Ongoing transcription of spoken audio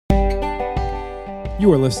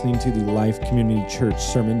You are listening to the Life Community Church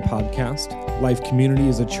Sermon Podcast. Life Community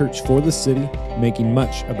is a church for the city, making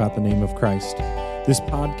much about the name of Christ. This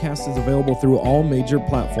podcast is available through all major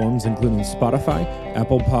platforms, including Spotify,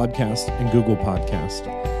 Apple Podcasts, and Google Podcasts.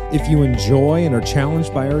 If you enjoy and are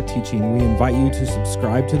challenged by our teaching, we invite you to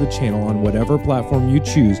subscribe to the channel on whatever platform you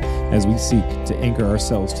choose as we seek to anchor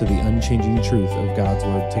ourselves to the unchanging truth of God's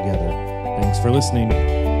Word together. Thanks for listening.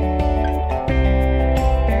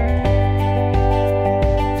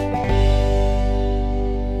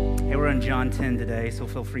 John 10 today, so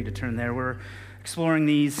feel free to turn there. We're exploring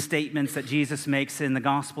these statements that Jesus makes in the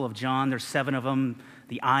Gospel of John. There's 7 of them,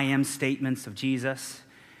 the I am statements of Jesus.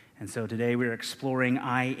 And so today we're exploring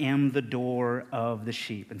I am the door of the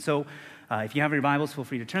sheep. And so if you have your Bibles, feel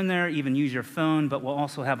free to turn there, even use your phone, but we'll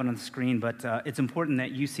also have it on the screen. But it's important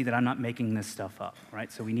that you see that I'm not making this stuff up,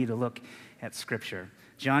 right? So we need to look at Scripture.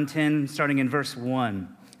 John 10, starting in verse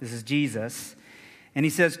 1. This is Jesus. And he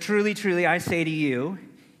says, "Truly, truly, I say to you,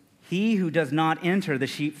 he who does not enter the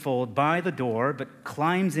sheepfold by the door, but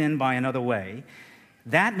climbs in by another way,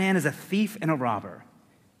 that man is a thief and a robber.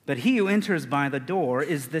 But he who enters by the door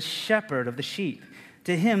is the shepherd of the sheep.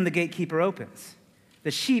 To him the gatekeeper opens.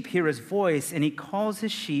 The sheep hear his voice, and he calls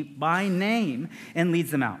his sheep by name and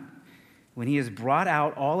leads them out. When he has brought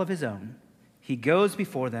out all of his own, he goes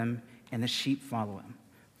before them, and the sheep follow him,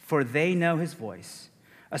 for they know his voice.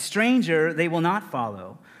 A stranger they will not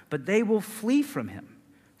follow, but they will flee from him,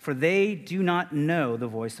 for they do not know the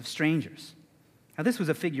voice of strangers." Now, this was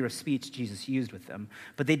a figure of speech Jesus used with them,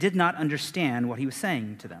 but they did not understand what he was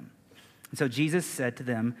saying to them. And so Jesus said to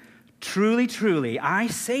them, "Truly, truly, I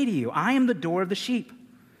say to you, I am the door of the sheep.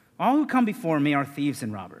 All who come before me are thieves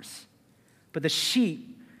and robbers, but the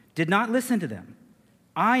sheep did not listen to them.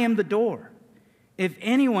 I am the door. If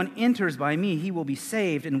anyone enters by me, he will be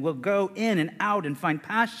saved and will go in and out and find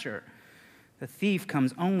pasture. The thief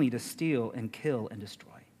comes only to steal and kill and destroy.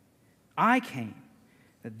 I came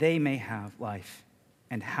that they may have life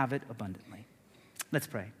and have it abundantly." Let's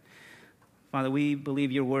pray. Father, we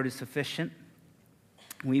believe your word is sufficient.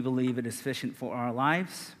 We believe it is sufficient for our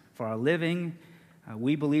lives, for our living.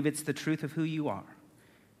 We believe it's the truth of who you are.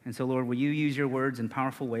 And so, Lord, will you use your words in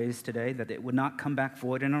powerful ways today, that it would not come back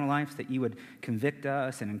void in our lives, that you would convict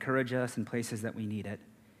us and encourage us in places that we need it.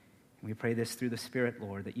 And we pray this through the Spirit,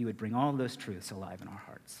 Lord, that you would bring all of those truths alive in our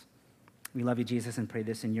hearts. We love you, Jesus, and pray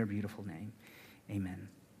this in your beautiful name. Amen.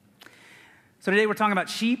 So today we're talking about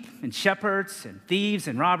sheep and shepherds and thieves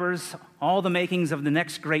and robbers, all the makings of the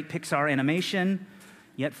next great Pixar animation.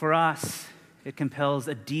 Yet for us, it compels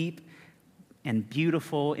a deep and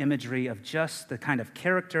beautiful imagery of just the kind of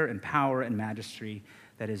character and power and majesty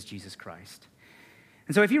that is Jesus Christ.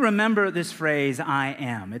 And so if you remember this phrase, I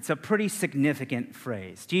am, it's a pretty significant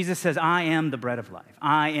phrase. Jesus says, I am the bread of life.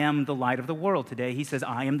 I am the light of the world. Today he says,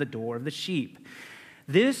 I am the door of the sheep.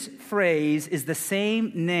 This phrase is the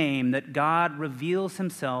same name that God reveals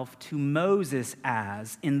himself to Moses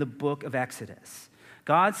as in the book of Exodus.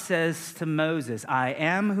 God says to Moses, I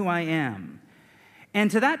am who I am.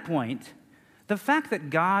 And to that point, the fact that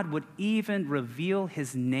God would even reveal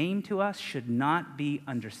his name to us should not be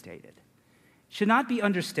understated. Should not be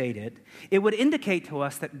understated. It would indicate to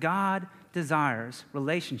us that God desires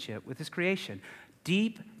relationship with his creation,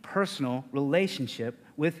 deep personal relationship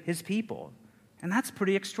with his people. And that's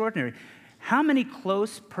pretty extraordinary. How many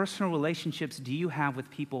close personal relationships do you have with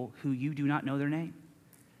people who you do not know their name?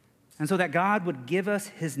 And so that God would give us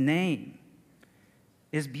his name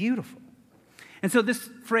is beautiful. And so this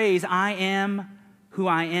phrase, I am who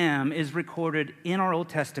I am, is recorded in our Old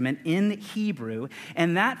Testament in Hebrew,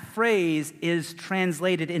 and that phrase is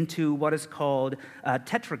translated into what is called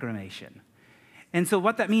tetragrammation. And so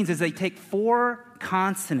what that means is they take 4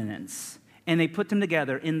 consonants and they put them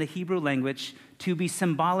together in the Hebrew language to be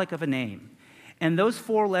symbolic of a name. And those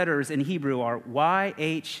 4 letters in Hebrew are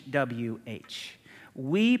YHWH.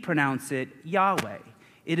 We pronounce it Yahweh.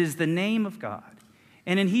 It is the name of God.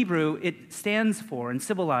 And in Hebrew, it stands for and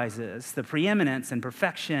symbolizes the preeminence and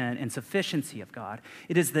perfection and sufficiency of God.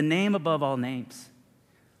 It is the name above all names,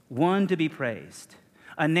 one to be praised,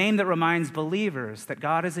 a name that reminds believers that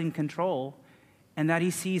God is in control and that he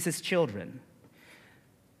sees his children.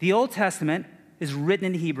 The Old Testament is written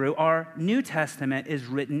in Hebrew. Our New Testament is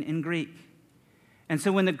written in Greek. And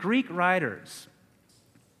so when the Greek writers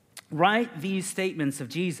write these statements of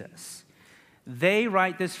Jesus, they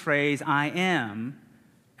write this phrase, I am,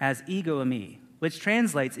 as ego eimi, which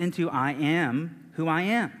translates into I am who I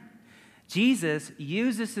am. Jesus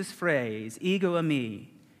uses this phrase, ego eimi,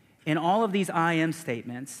 in all of these I am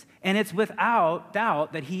statements, and it's without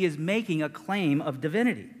doubt that he is making a claim of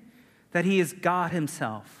divinity, that he is God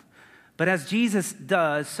himself. But as Jesus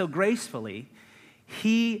does so gracefully,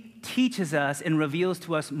 he teaches us and reveals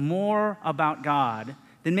to us more about God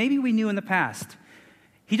than maybe we knew in the past.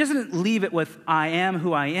 He doesn't leave it with, I am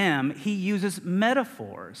who I am. He uses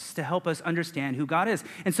metaphors to help us understand who God is.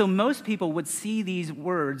 And so most people would see these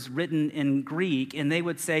words written in Greek, and they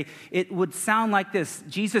would say, it would sound like this.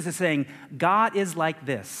 Jesus is saying, God is like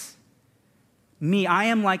this. Me, I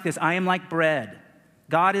am like this. I am like bread.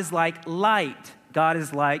 God is like light. God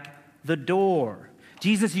is like the door.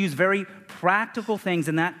 Jesus used very practical things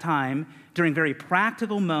in that time during very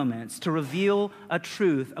practical moments to reveal a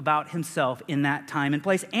truth about himself in that time and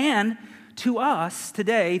place and to us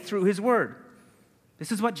today through his word.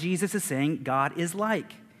 This is what Jesus is saying God is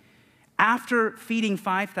like. After feeding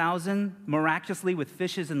 5,000 miraculously with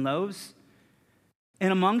fishes and loaves,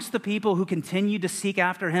 and amongst the people who continue to seek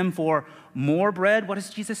after him for more bread, what does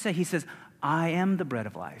Jesus say? He says, I am the bread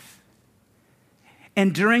of life.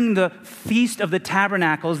 And during the Feast of the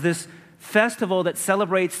Tabernacles, this festival that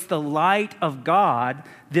celebrates the light of God,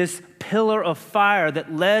 this pillar of fire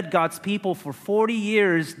that led God's people for 40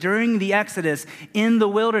 years during the Exodus in the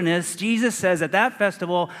wilderness, Jesus says at that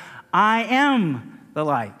festival, I am the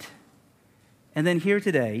light. And then here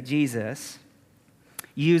today, Jesus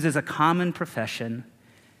uses a common profession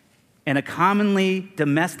and a commonly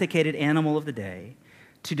domesticated animal of the day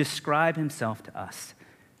to describe himself to us.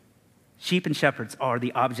 Sheep and shepherds are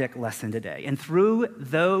the object lesson today. And through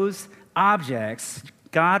those objects,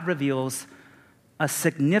 God reveals a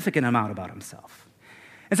significant amount about himself.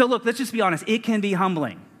 And so look, let's just be honest. It can be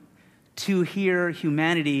humbling to hear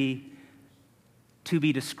humanity to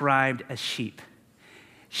be described as sheep.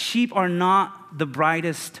 Sheep are not the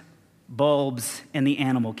brightest bulbs in the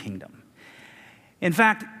animal kingdom. In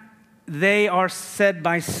fact, they are said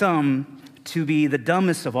by some to be the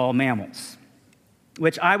dumbest of all mammals,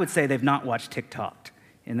 which I would say they've not watched TikTok,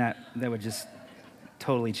 and that would just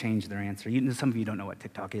totally change their answer. Some of you don't know what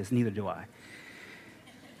TikTok is, neither do I.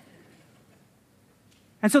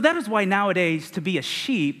 And so that is why nowadays to be a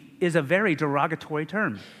sheep is a very derogatory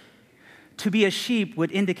term. To be a sheep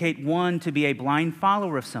would indicate one, to be a blind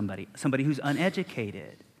follower of somebody who's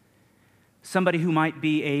uneducated, somebody who might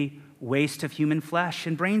be a waste of human flesh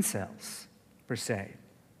and brain cells, per se.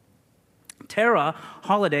 Tara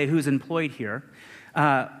Holiday, who's employed here,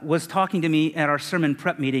 was talking to me at our sermon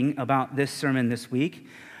prep meeting about this sermon this week,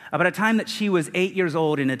 about a time that she was 8 years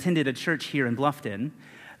old and attended a church here in Bluffton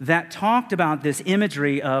that talked about this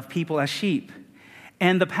imagery of people as sheep.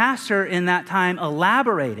 And the pastor in that time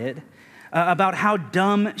elaborated about how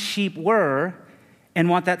dumb sheep were and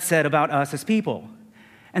what that said about us as people.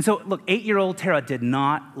 And so, look, 8-year-old Tara did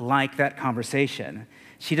not like that conversation.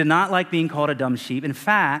 She did not like being called a dumb sheep. In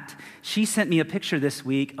fact, she sent me a picture this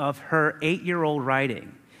week of her 8-year-old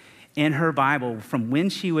writing in her Bible from when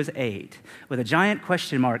she was 8, with a giant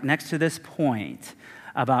question mark next to this point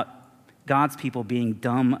about God's people being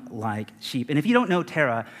dumb like sheep. And if you don't know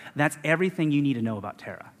Tara, that's everything you need to know about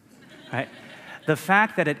Tara, right? The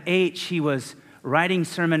fact that at 8 she was writing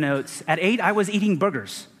sermon notes. At 8, I was eating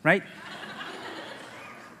burgers, right?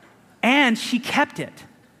 And she kept it.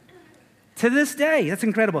 To this day, that's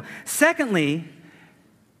incredible. Secondly,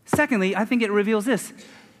 I think it reveals this.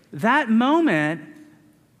 That moment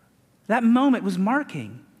was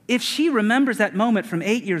marking. If she remembers that moment from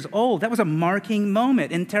 8 years old, that was a marking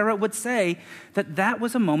moment. And Tara would say that that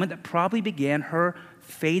was a moment that probably began her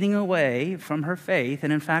fading away from her faith.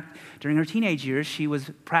 And in fact, during her teenage years, she was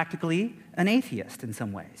practically an atheist in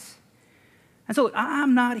some ways. And so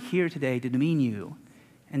I'm not here today to demean you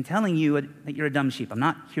and telling you that you're a dumb sheep. I'm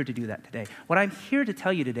not here to do that today. What I'm here to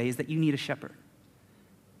tell you today is that you need a shepherd.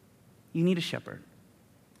 You need a shepherd.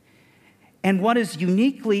 And what is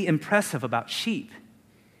uniquely impressive about sheep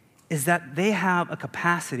is that they have a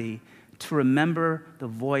capacity to remember the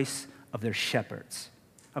voice of their shepherds,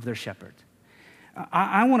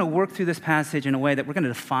 I want to work through this passage in a way that we're going to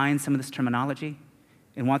define some of this terminology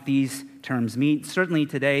and what these terms mean. Certainly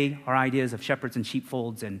today, our ideas of shepherds and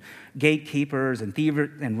sheepfolds and gatekeepers and thieves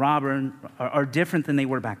and robber are different than they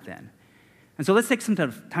were back then. And so let's take some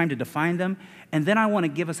time to define them, and then I want to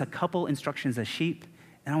give us a couple instructions as sheep,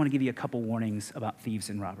 and I want to give you a couple warnings about thieves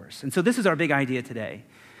and robbers. And so this is our big idea today,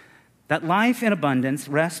 that life in abundance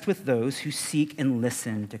rests with those who seek and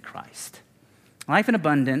listen to Christ. Life in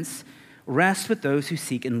abundance rests with those who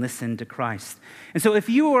seek and listen to Christ. And so if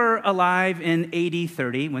you were alive in AD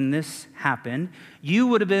 30 when this happened, you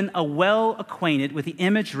would have been well acquainted with the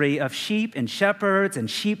imagery of sheep and shepherds and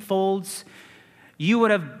sheepfolds. You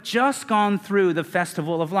would have just gone through the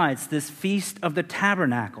Festival of Lights, this Feast of the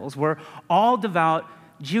Tabernacles, where all devout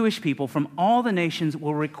Jewish people from all the nations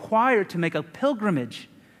were required to make a pilgrimage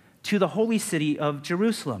to the holy city of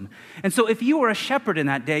Jerusalem. And so if you were a shepherd in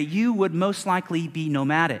that day, you would most likely be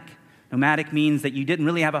nomadic. Nomadic means that you didn't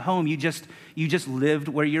really have a home. You just lived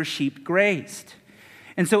where your sheep grazed.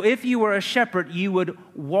 And so if you were a shepherd, you would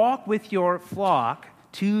walk with your flock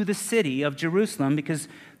to the city of Jerusalem because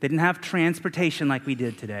they didn't have transportation like we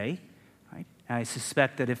did today. Right? I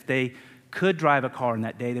suspect that if they could drive a car in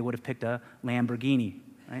that day, they would have picked a Lamborghini.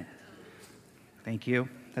 Right? Thank you.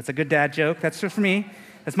 That's a good dad joke. That's for me.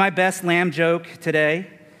 That's my best lamb joke today.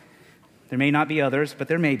 There may not be others, but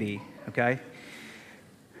there may be, okay?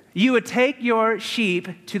 You would take your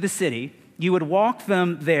sheep to the city, you would walk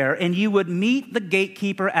them there, and you would meet the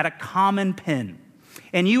gatekeeper at a common pen.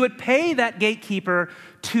 And you would pay that gatekeeper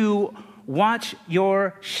to watch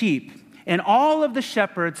your sheep. And all of the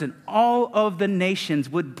shepherds and all of the nations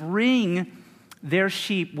would bring their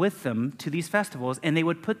sheep with them to these festivals, and they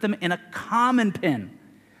would put them in a common pen.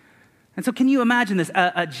 And so can you imagine this?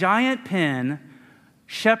 A giant pen,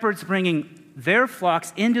 shepherds bringing their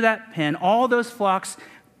flocks into that pen, all those flocks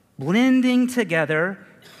blending together.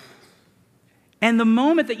 And the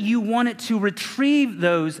moment that you wanted to retrieve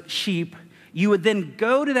those sheep, you would then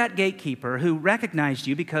go to that gatekeeper who recognized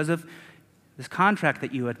you because of this contract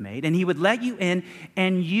that you had made, and he would let you in,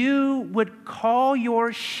 and you would call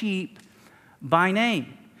your sheep by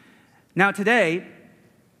name. Now today,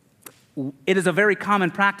 it is a very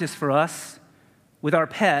common practice for us with our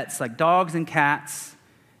pets, like dogs and cats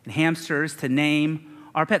and hamsters, to name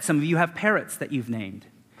our pets. Some of you have parrots that you've named.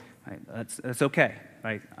 Right? That's okay.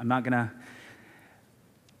 Right? I'm not going to...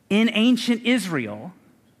 In ancient Israel,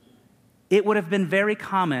 it would have been very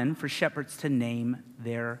common for shepherds to name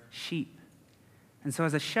their sheep. And so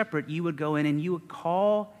as a shepherd, you would go in and you would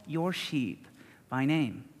call your sheep by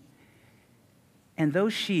name. And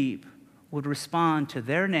those sheep would respond to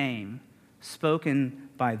their name spoken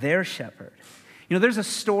by their shepherd. You know, there's a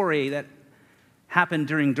story that happened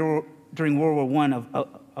during World War I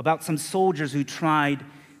about some soldiers who tried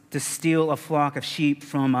to steal a flock of sheep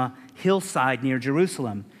from a hillside near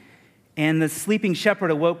Jerusalem. And the sleeping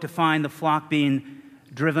shepherd awoke to find the flock being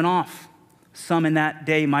driven off. Some in that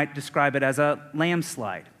day might describe it as a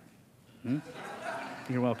landslide.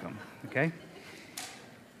 You're welcome, okay?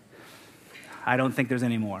 I don't think there's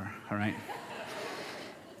any more, all right?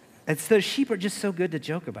 Those sheep are just so good to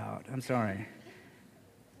joke about. I'm sorry.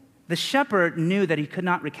 The shepherd knew that he could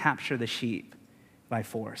not recapture the sheep by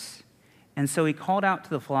force. And so he called out to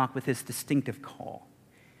the flock with his distinctive call.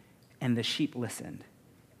 And the sheep listened.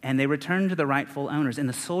 And they returned to the rightful owners. And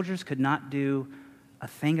the soldiers could not do a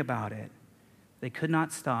thing about it. They could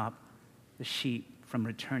not stop the sheep from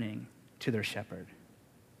returning to their shepherd.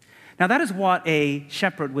 Now, that is what a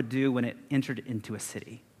shepherd would do when it entered into a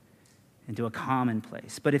city, into a common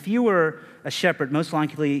place. But if you were a shepherd, most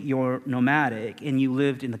likely you're nomadic and you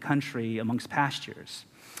lived in the country amongst pastures.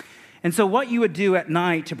 And so what you would do at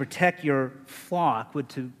night to protect your flock would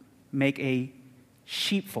to make a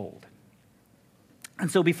sheepfold. And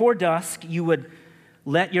so before dusk, you would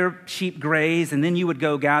let your sheep graze, and then you would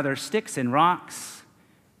go gather sticks and rocks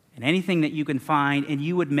and anything that you can find, and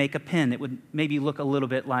you would make a pen that would maybe look a little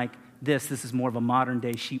bit like this. This is more of a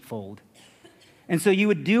modern-day sheepfold. And so you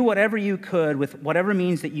would do whatever you could with whatever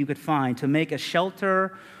means that you could find to make a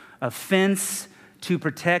shelter, a fence to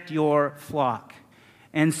protect your flock.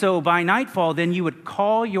 And so by nightfall, then you would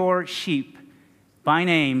call your sheep by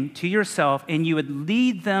name to yourself, and you would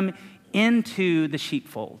lead them into the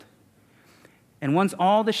sheepfold. And once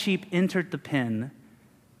all the sheep entered the pen,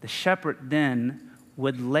 the shepherd then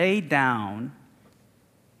would lay down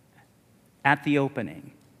at the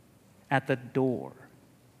opening, at the door.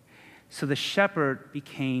 So the shepherd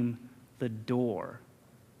became the door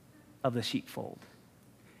of the sheepfold.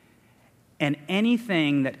 And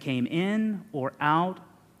anything that came in or out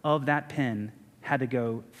of that pen had to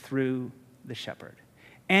go through the shepherd.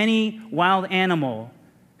 Any wild animal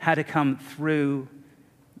had to come through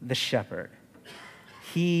the shepherd.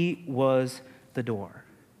 He was the door.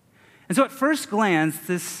 And so at first glance,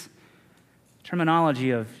 this terminology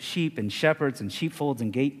of sheep and shepherds and sheepfolds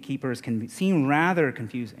and gatekeepers can seem rather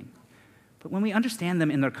confusing. But when we understand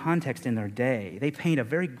them in their context in their day, they paint a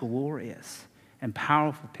very glorious and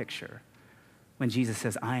powerful picture when Jesus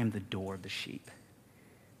says, I am the door of the sheep.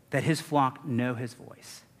 That his flock know his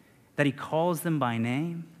voice. That he calls them by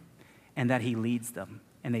name and that he leads them.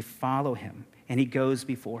 And they follow him and he goes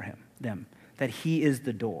before them. That he is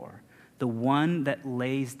the door, the one that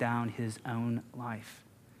lays down his own life.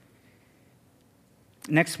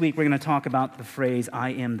 Next week, we're going to talk about the phrase,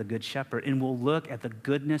 I am the good shepherd, and we'll look at the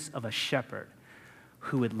goodness of a shepherd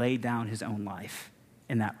who would lay down his own life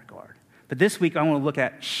in that regard. But this week, I want to look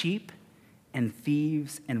at sheep and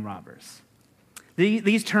thieves and robbers.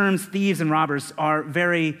 These terms, thieves and robbers, are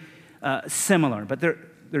very similar, but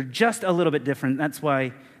they're just a little bit different. That's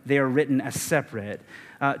why they are written as separate.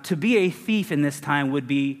 To be a thief in this time would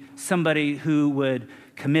be somebody who would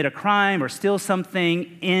commit a crime or steal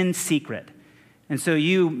something in secret. And so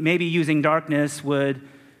you, maybe using darkness, would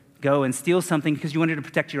go and steal something because you wanted to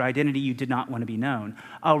protect your identity. You did not want to be known.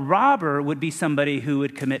 A robber would be somebody who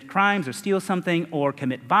would commit crimes or steal something or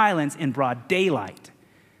commit violence in broad daylight.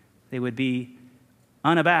 They would be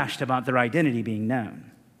unabashed about their identity being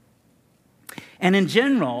known. And in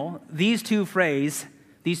general, these two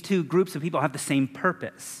groups of people have the same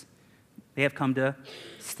purpose. They have come to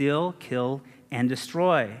steal, kill, and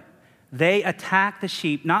destroy. They attack the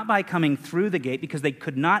sheep not by coming through the gate because they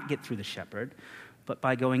could not get through the shepherd, but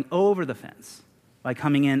by going over the fence, by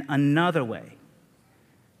coming in another way.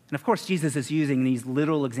 And of course, Jesus is using these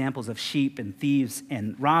literal examples of sheep and thieves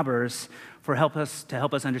and robbers to help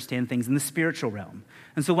us understand things in the spiritual realm.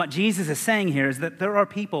 And so what Jesus is saying here is that there are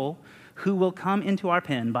people who will come into our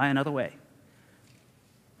pen by another way,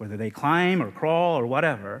 whether they climb or crawl or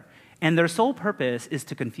whatever, and their sole purpose is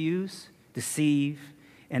to confuse, deceive,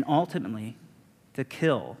 and ultimately to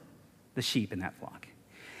kill the sheep in that flock.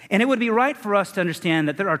 And it would be right for us to understand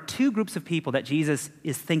that there are two groups of people that Jesus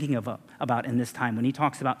is thinking about in this time when he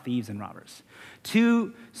talks about thieves and robbers.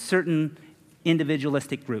 Two certain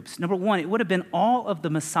individualistic groups. Number one, it would have been all of the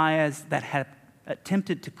messiahs that had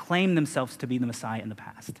attempted to claim themselves to be the Messiah in the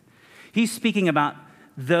past. He's speaking about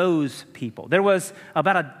those people. There was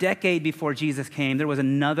about a decade before Jesus came, there was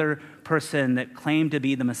another person that claimed to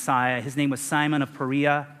be the Messiah. His name was Simon of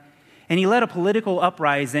Perea. And he led a political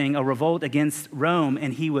uprising, a revolt against Rome,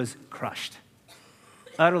 and he was crushed,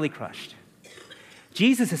 utterly crushed.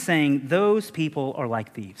 Jesus is saying those people are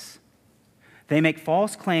like thieves. They make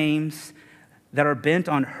false claims that are bent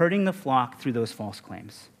on hurting the flock through those false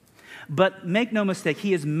claims. But make no mistake,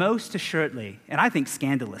 he is most assuredly, and I think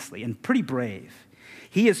scandalously, and pretty brave.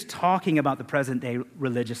 He is talking about the present-day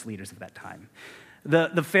religious leaders of that time.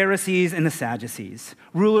 The Pharisees and the Sadducees,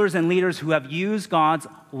 rulers and leaders who have used God's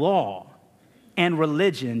law and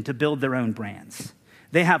religion to build their own brands.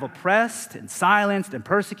 They have oppressed and silenced and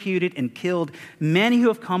persecuted and killed many who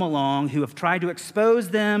have come along, who have tried to expose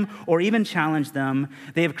them or even challenge them.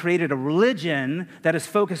 They have created a religion that is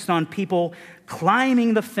focused on people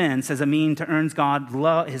climbing the fence as a means to earn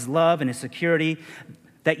his love and his security,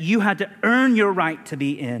 that you had to earn your right to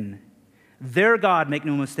be in. Their God, make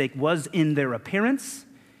no mistake, was in their appearance,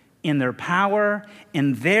 in their power,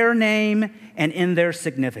 in their name, and in their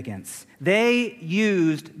significance. They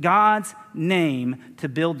used God's name to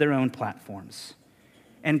build their own platforms.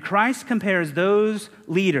 And Christ compares those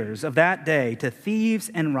leaders of that day to thieves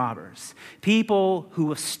and robbers, people who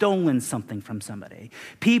have stolen something from somebody,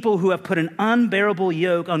 people who have put an unbearable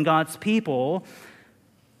yoke on God's people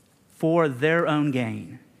for their own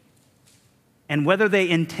gain. And whether they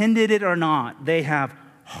intended it or not, they have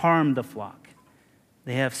harmed the flock.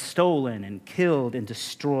 They have stolen and killed and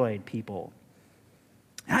destroyed people.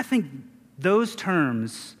 And I think those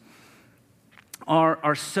terms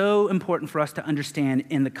are so important for us to understand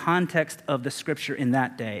in the context of the scripture in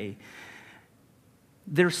that day.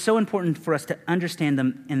 They're so important for us to understand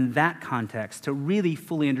them in that context, to really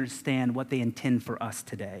fully understand what they intend for us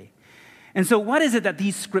today. And so what is it that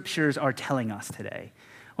these scriptures are telling us today?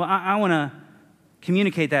 Well, I want to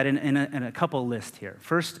communicate that in a couple lists here.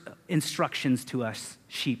 First, instructions to us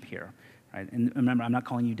sheep here. Right? And remember, I'm not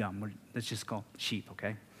calling you dumb. Let's just call sheep,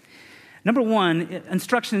 okay? Number one,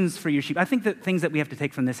 instructions for your sheep. I think the things that we have to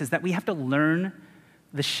take from this is that we have to learn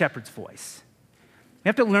the shepherd's voice. We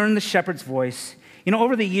have to learn the shepherd's voice. You know,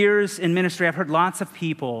 over the years in ministry, I've heard lots of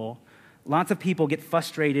people get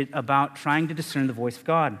frustrated about trying to discern the voice of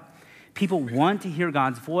God. People want to hear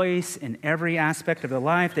God's voice in every aspect of their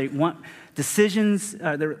life. They want decisions.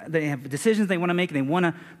 They have decisions they want to make, and they want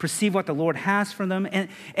to perceive what the Lord has for them.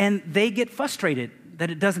 And they get frustrated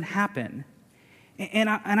that it doesn't happen. And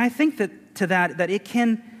I think that it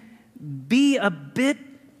can be a bit,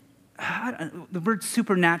 the word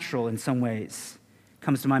supernatural in some ways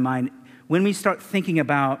comes to my mind when we start thinking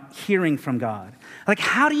about hearing from God. Like,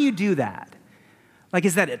 how do you do that? Like,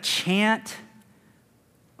 is that a chant?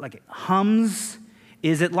 Like it hums?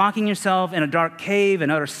 Is it locking yourself in a dark cave in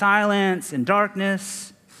utter silence and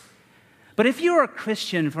darkness? But if you're a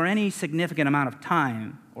Christian for any significant amount of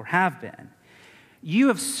time, or have been, you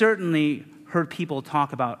have certainly heard people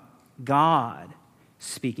talk about God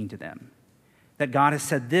speaking to them, that God has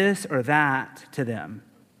said this or that to them.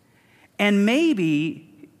 And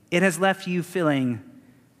maybe it has left you feeling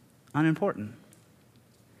unimportant.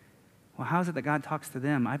 Well, how is it that God talks to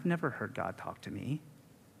them? I've never heard God talk to me.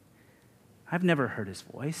 I've never heard his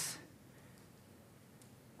voice.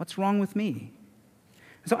 What's wrong with me?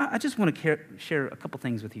 So I just want to share a couple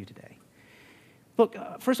things with you today. Look,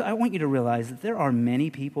 first, I want you to realize that there are many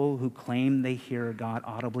people who claim they hear God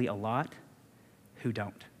audibly a lot who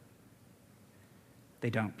don't.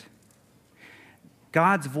 They don't.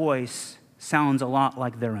 God's voice sounds a lot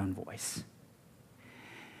like their own voice.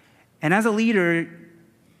 And as a leader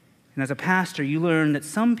and as a pastor, you learn that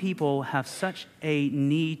some people have such a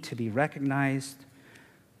need to be recognized,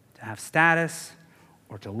 to have status,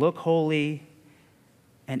 or to look holy,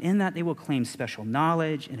 and in that they will claim special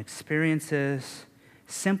knowledge and experiences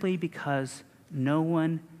simply because no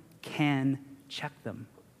one can check them.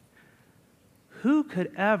 Who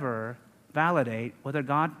could ever validate whether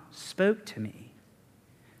God spoke to me?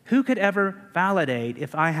 Who could ever validate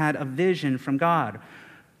if I had a vision from God?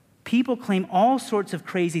 People claim all sorts of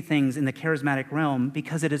crazy things in the charismatic realm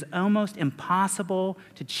because it is almost impossible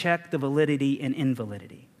to check the validity and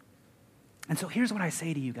invalidity. And so here's what I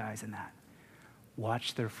say to you guys in that.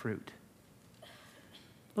 Watch their fruit.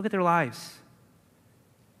 Look at their lives.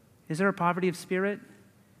 Is there a poverty of spirit?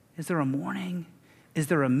 Is there a mourning? Is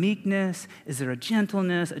there a meekness? Is there a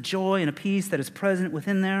gentleness, a joy, and a peace that is present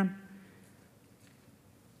within there?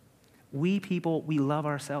 We people, we love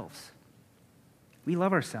ourselves. We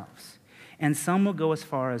love ourselves. And some will go as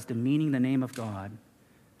far as demeaning the name of God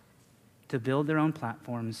to build their own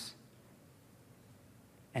platforms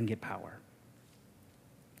and get power.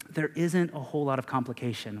 There isn't a whole lot of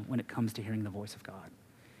complication when it comes to hearing the voice of God.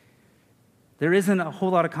 There isn't a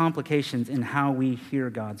whole lot of complications in how we hear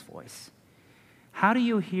God's voice. How do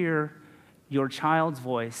you hear your child's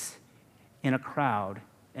voice in a crowd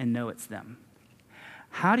and know it's them?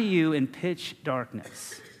 How do you, in pitch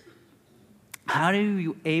darkness, how are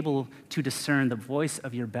you able to discern the voice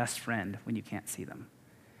of your best friend when you can't see them?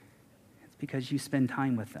 It's because you spend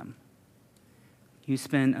time with them. You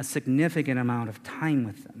spend a significant amount of time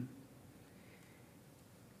with them.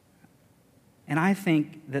 And I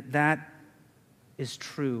think that that is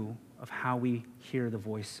true of how we hear the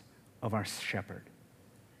voice of our shepherd.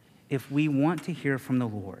 If we want to hear from the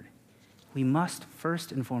Lord, we must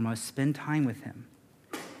first and foremost spend time with him.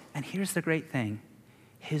 And here's the great thing.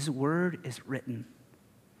 His word is written,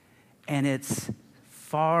 and it's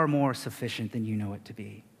far more sufficient than you know it to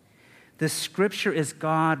be. The scripture is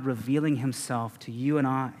God revealing himself to you and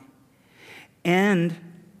I. And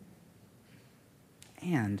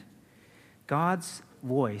God's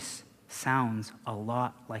voice sounds a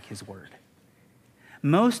lot like his word.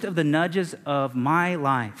 Most of the nudges of my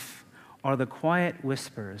life are the quiet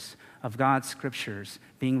whispers of God's scriptures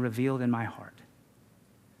being revealed in my heart.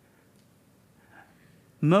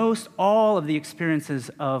 Most all of the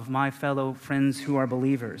experiences of my fellow friends who are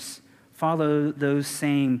believers follow those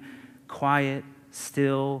same quiet,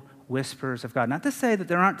 still whispers of God. Not to say that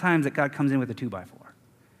there aren't times that God comes in with a 2x4.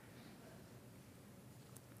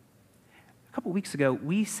 A couple weeks ago,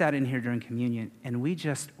 we sat in here during communion and we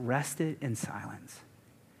just rested in silence.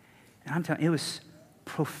 And I'm telling you, it was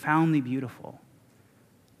profoundly beautiful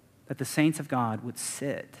that the saints of God would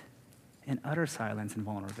sit in utter silence and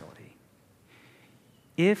vulnerability.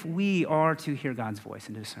 If we are to hear God's voice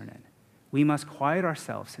and discern it, we must quiet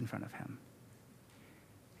ourselves in front of him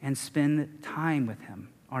and spend time with him,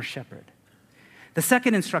 our shepherd. The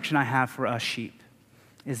second instruction I have for us sheep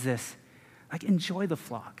is this: enjoy the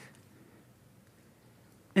flock.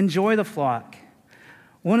 Enjoy the flock.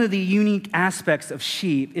 One of the unique aspects of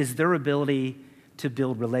sheep is their ability to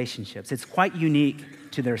build relationships. It's quite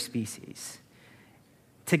unique to their species.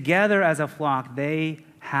 Together as a flock, they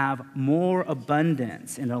have more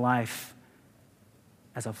abundance in their life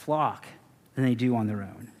as a flock than they do on their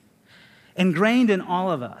own. Ingrained in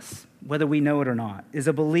all of us, whether we know it or not, is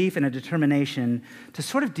a belief and a determination to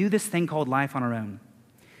sort of do this thing called life on our own.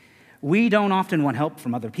 We don't often want help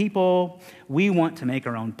from other people. We want to make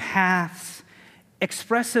our own paths.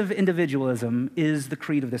 Expressive individualism is the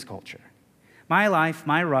creed of this culture. My life,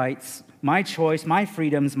 my rights, my choice, my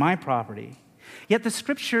freedoms, my property. Yet the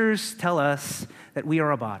scriptures tell us that we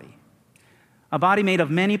are a body made of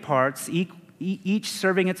many parts, each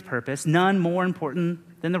serving its purpose, none more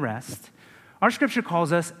important than the rest. Our scripture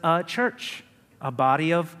calls us a church, a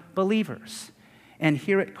body of believers. And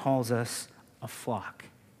here it calls us a flock.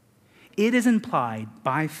 It is implied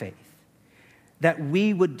by faith that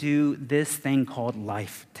we would do this thing called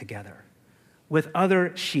life together with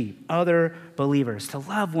other sheep, other believers, to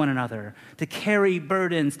love one another, to carry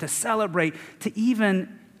burdens, to celebrate, to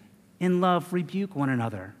even in love rebuke one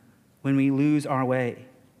another when we lose our way.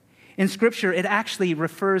 In Scripture, it actually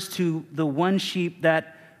refers to the one sheep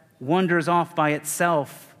that wanders off by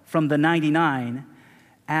itself from the 99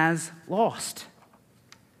 as lost.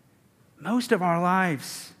 Most of our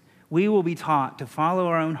lives, we will be taught to follow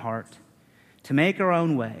our own heart, to make our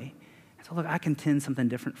own way. And so look, I can tend something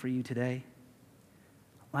different for you today.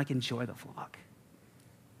 Like, enjoy the flock.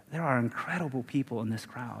 There are incredible people in this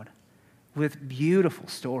crowd with beautiful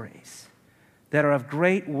stories that are of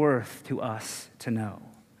great worth to us to know.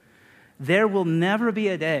 There will never be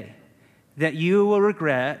a day that you will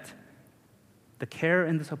regret the care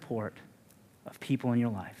and the support of people in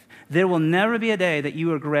your life. There will never be a day that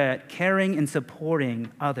you regret caring and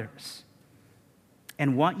supporting others.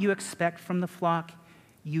 And what you expect from the flock,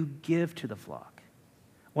 you give to the flock.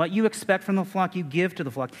 What you expect from the flock, you give to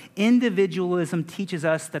the flock. Individualism teaches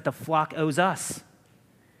us that the flock owes us.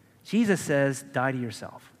 Jesus says, die to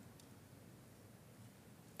yourself.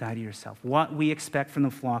 Die to yourself. What we expect from the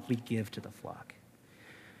flock, we give to the flock.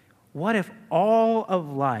 What if all of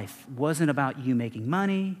life wasn't about you making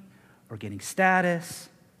money or getting status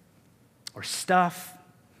or stuff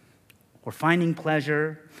or finding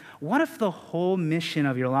pleasure? What if the whole mission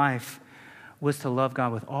of your life was to love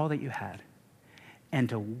God with all that you had and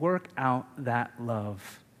to work out that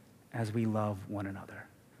love as we love one another?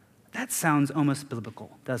 That sounds almost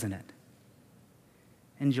biblical, doesn't it?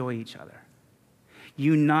 Enjoy each other.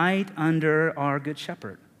 Unite under our Good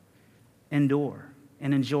Shepherd. Endure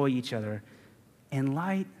and enjoy each other in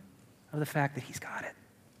light of the fact that he's got it.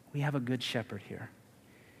 We have a good shepherd here.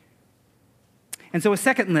 And so a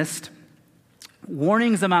second list,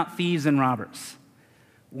 warnings about thieves and robbers.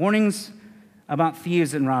 Warnings about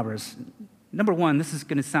thieves and robbers. Number one, this is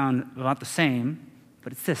going to sound about the same,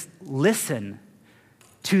 but it's this: listen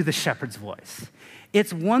to the shepherd's voice.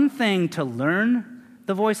 It's one thing to learn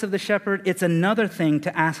the voice of the shepherd. It's another thing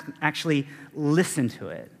to actually listen to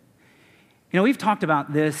it. You know, we've talked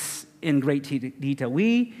about this in great detail.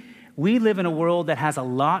 We live in a world that has a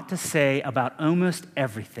lot to say about almost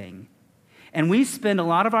everything. And we spend a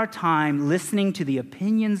lot of our time listening to the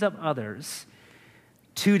opinions of others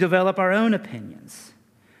to develop our own opinions.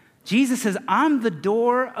 Jesus says, I'm the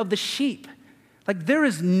door of the sheep. Like, there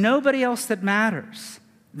is nobody else that matters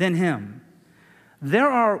than him. There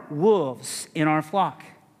are wolves in our flock.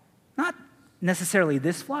 Not necessarily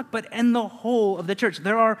this flock, but in the whole of the church.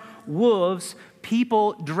 There are wolves,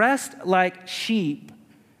 people dressed like sheep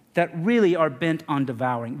that really are bent on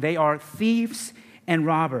devouring. They are thieves and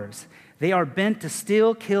robbers. They are bent to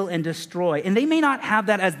steal, kill, and destroy. And they may not have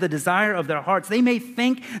that as the desire of their hearts. They may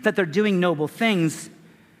think that they're doing noble things,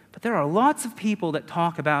 but there are lots of people that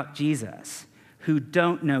talk about Jesus who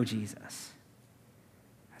don't know Jesus.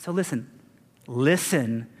 So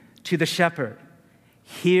listen to the shepherd.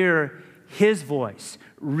 Hear his voice.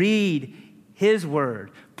 Read his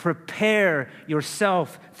word. Prepare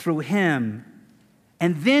yourself through him.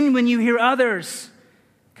 And then when you hear others,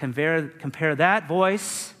 compare that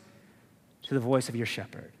voice to the voice of your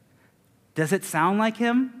shepherd. Does it sound like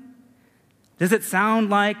him? Does it sound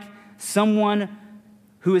like someone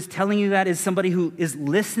who is telling you that is somebody who is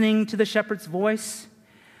listening to the shepherd's voice?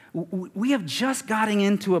 We have just gotten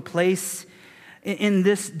into a place in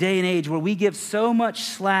this day and age where we give so much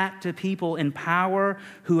slack to people in power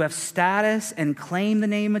who have status and claim the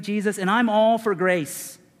name of Jesus, and I'm all for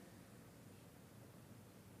grace.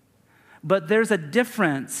 But there's a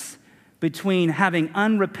difference between having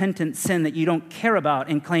unrepentant sin that you don't care about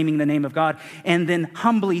and claiming the name of God, and then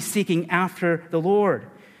humbly seeking after the Lord.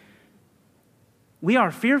 We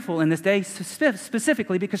are fearful in this day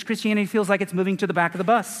specifically because Christianity feels like it's moving to the back of the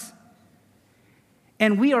bus.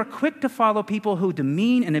 And we are quick to follow people who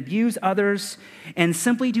demean and abuse others and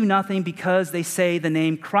simply do nothing because they say the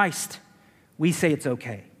name Christ. We say it's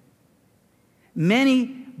okay. Many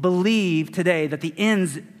believe today that the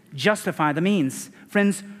ends justify the means.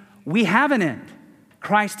 Friends, we have an end.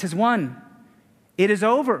 Christ has won. It is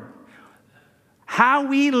over. How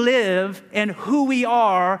we live and who we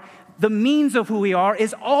are, the means of who we are,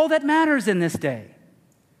 is all that matters in this day.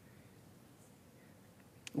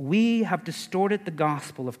 We have distorted the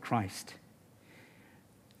gospel of Christ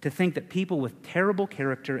to think that people with terrible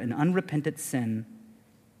character and unrepentant sin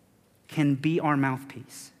can be our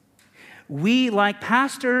mouthpiece. We, like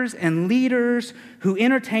pastors and leaders who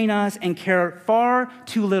entertain us and care far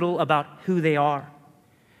too little about who they are.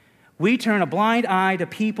 We turn a blind eye to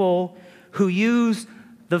people who use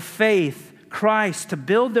the faith, Christ, to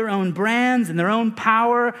build their own brands and their own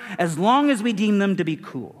power as long as we deem them to be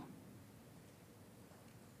cool.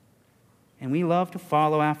 And we love to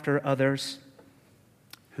follow after others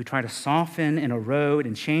who try to soften and erode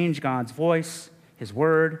and change God's voice, his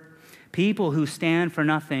word. People who stand for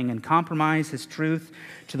nothing and compromise his truth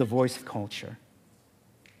to the voice of culture.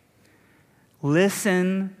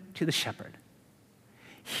 Listen to the shepherd.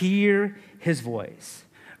 Hear his voice.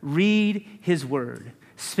 Read his word.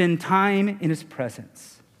 Spend time in his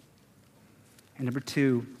presence. And number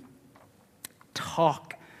 2,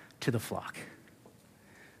 talk to the flock.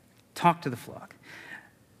 Talk to the flock.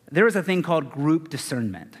 There is a thing called group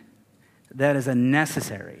discernment that is a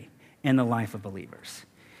necessary in the life of believers.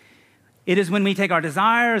 It is when we take our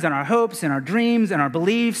desires and our hopes and our dreams and our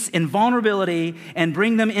beliefs in vulnerability and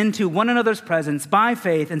bring them into one another's presence by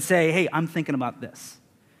faith and say, hey, I'm thinking about this.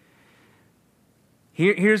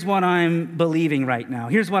 Here's what I'm believing right now.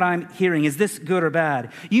 Here's what I'm hearing. Is this good or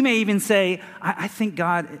bad? You may even say, I think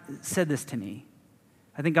God said this to me.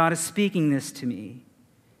 I think God is speaking this to me.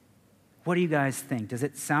 What do you guys think? Does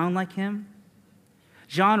it sound like him?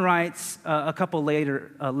 John writes a couple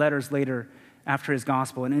letters later after his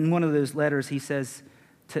gospel, and in one of those letters he says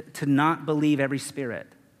to not believe every spirit,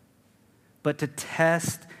 but to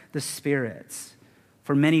test the spirits,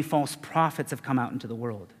 for many false prophets have come out into the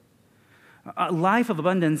world. A life of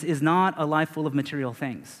abundance is not a life full of material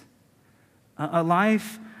things. A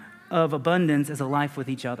life of abundance is a life with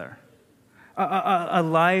each other. A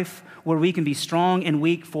life where we can be strong and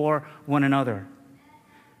weak for one another.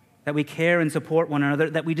 That we care and support one another.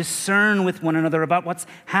 That we discern with one another about what's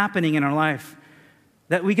happening in our life.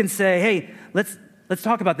 That we can say, hey, let's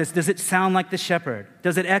talk about this. Does it sound like the shepherd?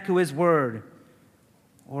 Does it echo his word?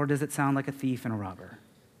 Or does it sound like a thief and a robber?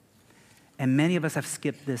 And many of us have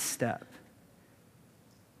skipped this step.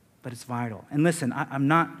 But it's vital. And listen, I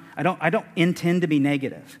don't intend to be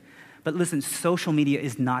negative. But listen, social media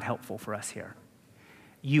is not helpful for us here.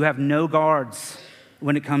 You have no guards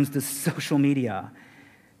when it comes to social media.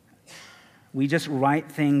 We just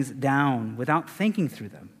write things down without thinking through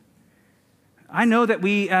them. I know that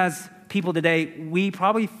we as people today, we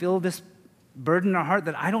probably feel this burden in our heart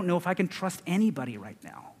that I don't know if I can trust anybody right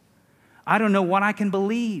now. I don't know what I can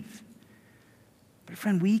believe. But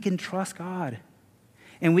friend, we can trust God.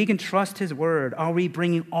 And we can trust his word. Are we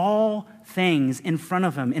bringing all things in front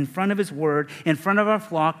of him, in front of his word, in front of our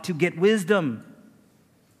flock to get wisdom?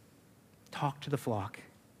 Talk to the flock.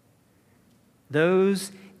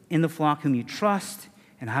 Those in the flock whom you trust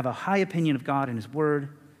and have a high opinion of God and his word,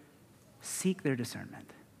 seek their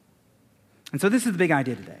discernment. And so this is the big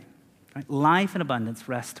idea today. Right? Life and abundance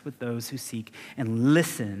rest with those who seek and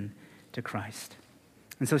listen to Christ.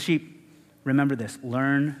 And so sheep, remember this.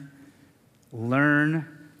 Learn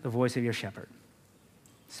the voice of your shepherd.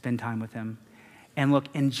 Spend time with him. And look,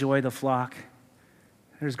 enjoy the flock.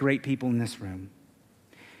 There's great people in this room.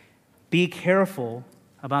 Be careful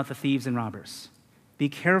about the thieves and robbers. Be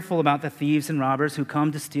careful about the thieves and robbers who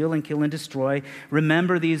come to steal and kill and destroy.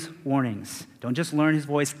 Remember these warnings. Don't just learn his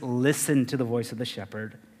voice, listen to the voice of the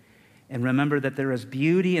shepherd. And remember that there is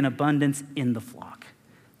beauty and abundance in the flock.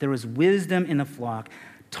 There is wisdom in the flock.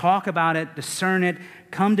 Talk about it, discern it,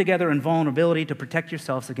 come together in vulnerability to protect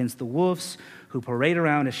yourselves against the wolves who parade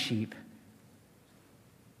around as sheep,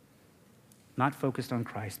 not focused on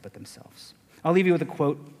Christ, but themselves. I'll leave you with a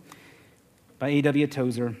quote by A.W.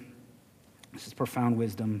 Tozer. This is profound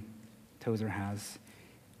wisdom Tozer has.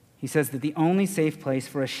 He says that the only safe place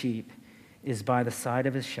for a sheep is by the side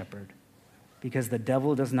of his shepherd, because the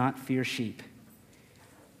devil does not fear sheep.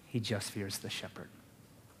 He just fears the shepherd.